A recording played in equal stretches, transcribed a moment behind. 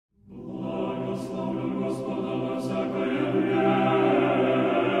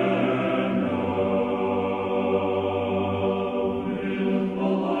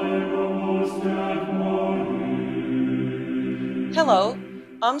Hello,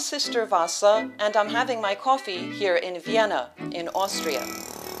 I'm Sister Vasa, and I'm having my coffee here in Vienna, in Austria.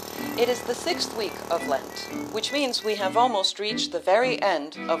 It is the 6th week of Lent, which means we have almost reached the very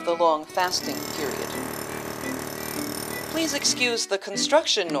end of the long fasting period. Please excuse the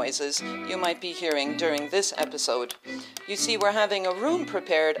construction noises you might be hearing during this episode. You see, we're having a room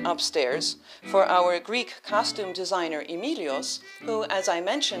prepared upstairs for our Greek costume designer Emilios, who, as I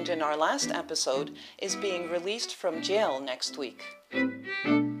mentioned in our last episode, is being released from jail next week.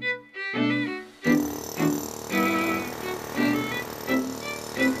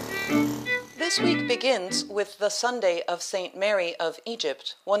 This week begins with the Sunday of Saint Mary of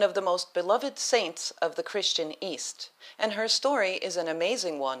Egypt, one of the most beloved saints of the Christian East. And her story is an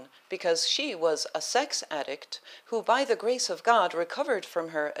amazing one because she was a sex addict who, by the grace of God, recovered from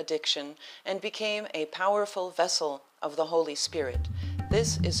her addiction and became a powerful vessel of the Holy Spirit.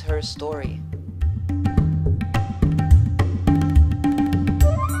 This is her story.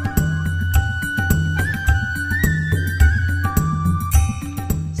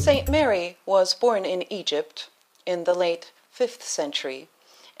 Saint Mary was born in Egypt in the late 5th century,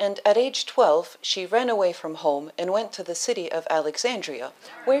 and at age 12 she ran away from home and went to the city of Alexandria,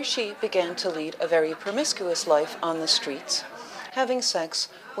 where she began to lead a very promiscuous life on the streets, having sex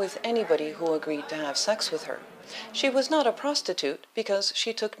with anybody who agreed to have sex with her. She was not a prostitute because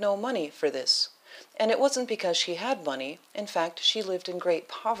she took no money for this. And it wasn't because she had money. In fact, she lived in great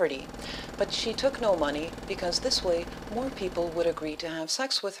poverty. But she took no money because this way more people would agree to have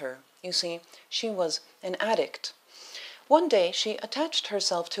sex with her. You see, she was an addict. One day she attached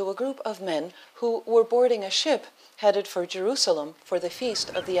herself to a group of men who were boarding a ship headed for Jerusalem for the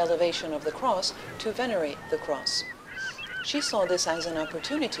feast of the elevation of the cross to venerate the cross. She saw this as an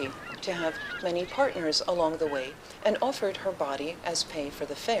opportunity to have many partners along the way and offered her body as pay for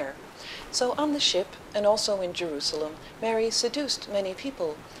the fare. So on the ship and also in Jerusalem, Mary seduced many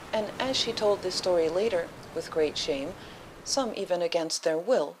people, and as she told this story later, with great shame, some even against their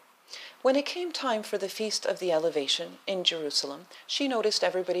will, when it came time for the Feast of the Elevation in Jerusalem, she noticed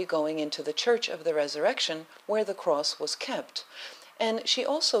everybody going into the Church of the Resurrection where the cross was kept. And she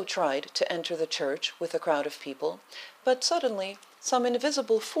also tried to enter the church with a crowd of people, but suddenly some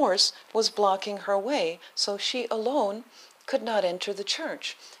invisible force was blocking her way, so she alone could not enter the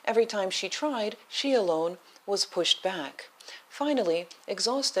church. Every time she tried, she alone was pushed back. Finally,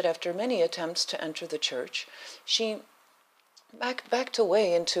 exhausted after many attempts to enter the church, she backed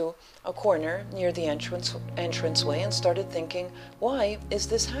away into a corner near the entranceway and started thinking, why is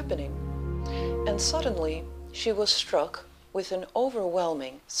this happening? And suddenly she was struck with an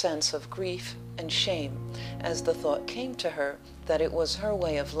overwhelming sense of grief and shame as the thought came to her that it was her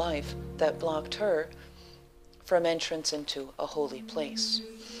way of life that blocked her from entrance into a holy place.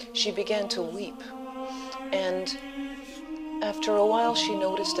 She began to weep, and after a while she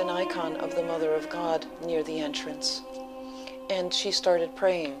noticed an icon of the Mother of God near the entrance, and she started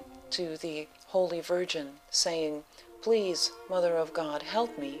praying to the Holy Virgin, saying, "Please, Mother of God,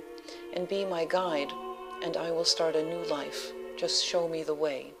 help me and be my guide, and I will start a new life. Just show me the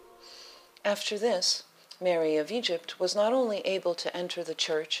way." After this, Mary of Egypt was not only able to enter the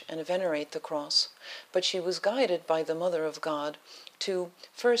church and venerate the cross, but she was guided by the Mother of God to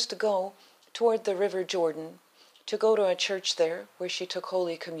first go toward the River Jordan, to go to a church there where she took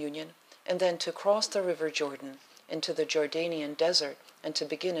Holy Communion, and then to cross the River Jordan into the Jordanian desert and to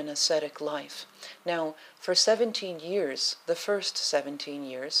begin an ascetic life. Now, for 17 years, the first 17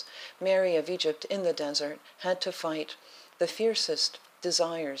 years, Mary of Egypt in the desert had to fight the fiercest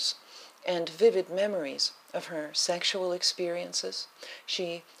desires and vivid memories of her sexual experiences.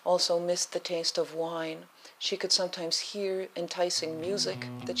 She also missed the taste of wine. She could sometimes hear enticing music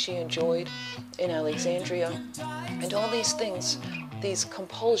that she enjoyed in Alexandria. And all these things, these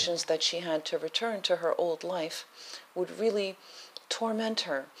compulsions that she had to return to her old life, would really torment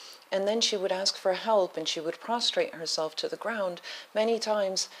her. And then she would ask for help, and she would prostrate herself to the ground many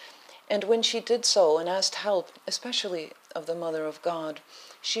times. And when she did so and asked help, especially of the Mother of God,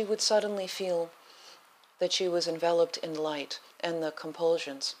 she would suddenly feel that she was enveloped in light, and the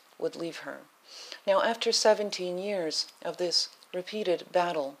compulsions would leave her. Now, after 17 years of this repeated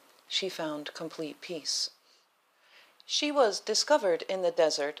battle, she found complete peace. She was discovered in the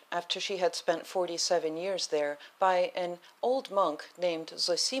desert after she had spent 47 years there by an old monk named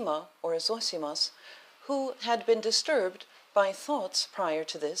Zosima, or Zosimas, who had been disturbed by thoughts prior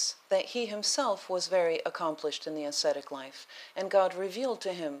to this that he himself was very accomplished in the ascetic life, and God revealed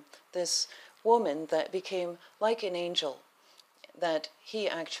to him this woman that became like an angel, that he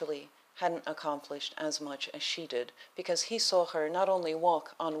actually hadn't accomplished as much as she did, because he saw her not only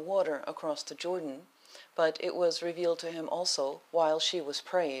walk on water across the Jordan, but it was revealed to him also while she was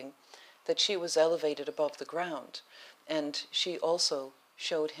praying that she was elevated above the ground, and she also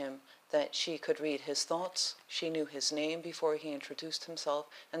showed him that she could read his thoughts, she knew his name before he introduced himself,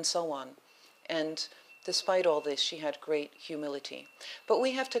 and so on. And despite all this, she had great humility. But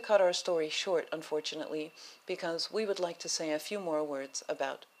we have to cut our story short, unfortunately, because we would like to say a few more words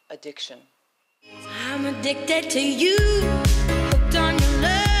about addiction. I'm addicted to you, hooked on your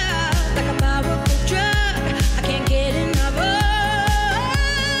love, like a powerful drug, I can't get enough of.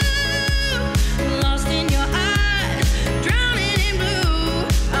 Lost in your eyes, drowning in blue,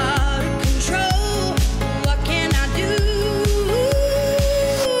 out of control, what can I do?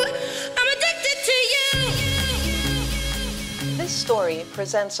 I'm addicted to you. This story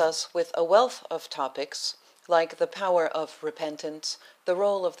presents us with a wealth of topics, like the power of repentance, the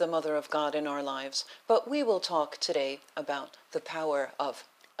role of the Mother of God in our lives, but we will talk today about the power of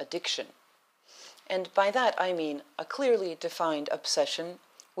addiction. And by that I mean a clearly defined obsession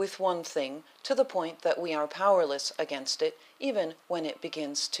with one thing to the point that we are powerless against it, even when it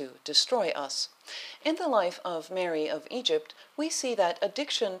begins to destroy us. In the life of Mary of Egypt, we see that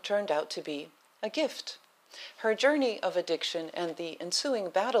addiction turned out to be a gift. Her journey of addiction and the ensuing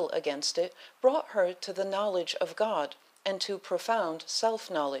battle against it brought her to the knowledge of God and to profound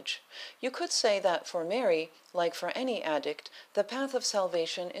self-knowledge. You could say that for Mary, like for any addict, the path of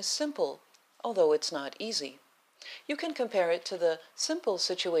salvation is simple, although it's not easy. You can compare it to the simple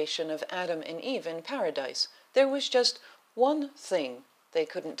situation of Adam and Eve in paradise. There was just one thing they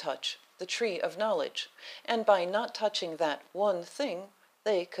couldn't touch, the tree of knowledge, and by not touching that one thing,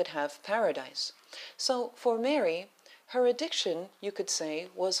 they could have paradise. So for Mary, her addiction, you could say,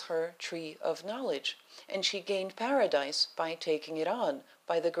 was her tree of knowledge, and she gained paradise by taking it on,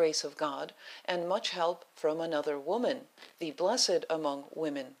 by the grace of God, and much help from another woman, the blessed among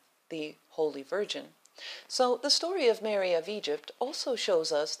women, the Holy Virgin. So the story of Mary of Egypt also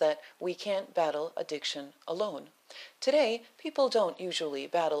shows us that we can't battle addiction alone. Today, people don't usually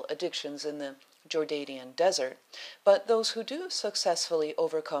battle addictions in the Jordanian desert, but those who do successfully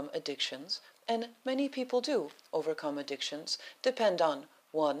overcome addictions, and many people do overcome addictions, depend on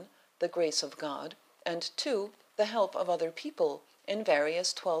 1. The grace of God, and 2. The help of other people in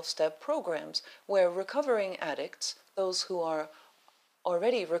various 12-step programs where recovering addicts, those who are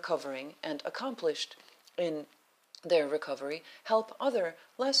already recovering and accomplished in their recovery, help other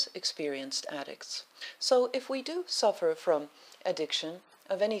less experienced addicts. So if we do suffer from addiction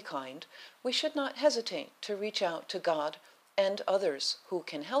of any kind, we should not hesitate to reach out to God and others who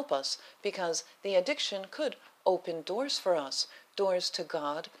can help us, because the addiction could open doors for us, doors to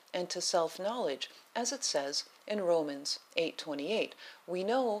God and to self-knowledge, as it says in Romans 8:28. We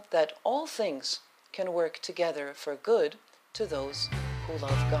know that all things can work together for good to those who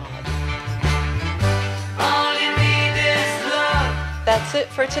love God. All you need is love. That's it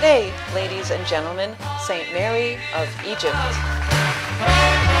for today, ladies and gentlemen. Saint Mary of Egypt.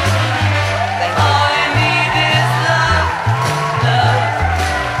 Thank you.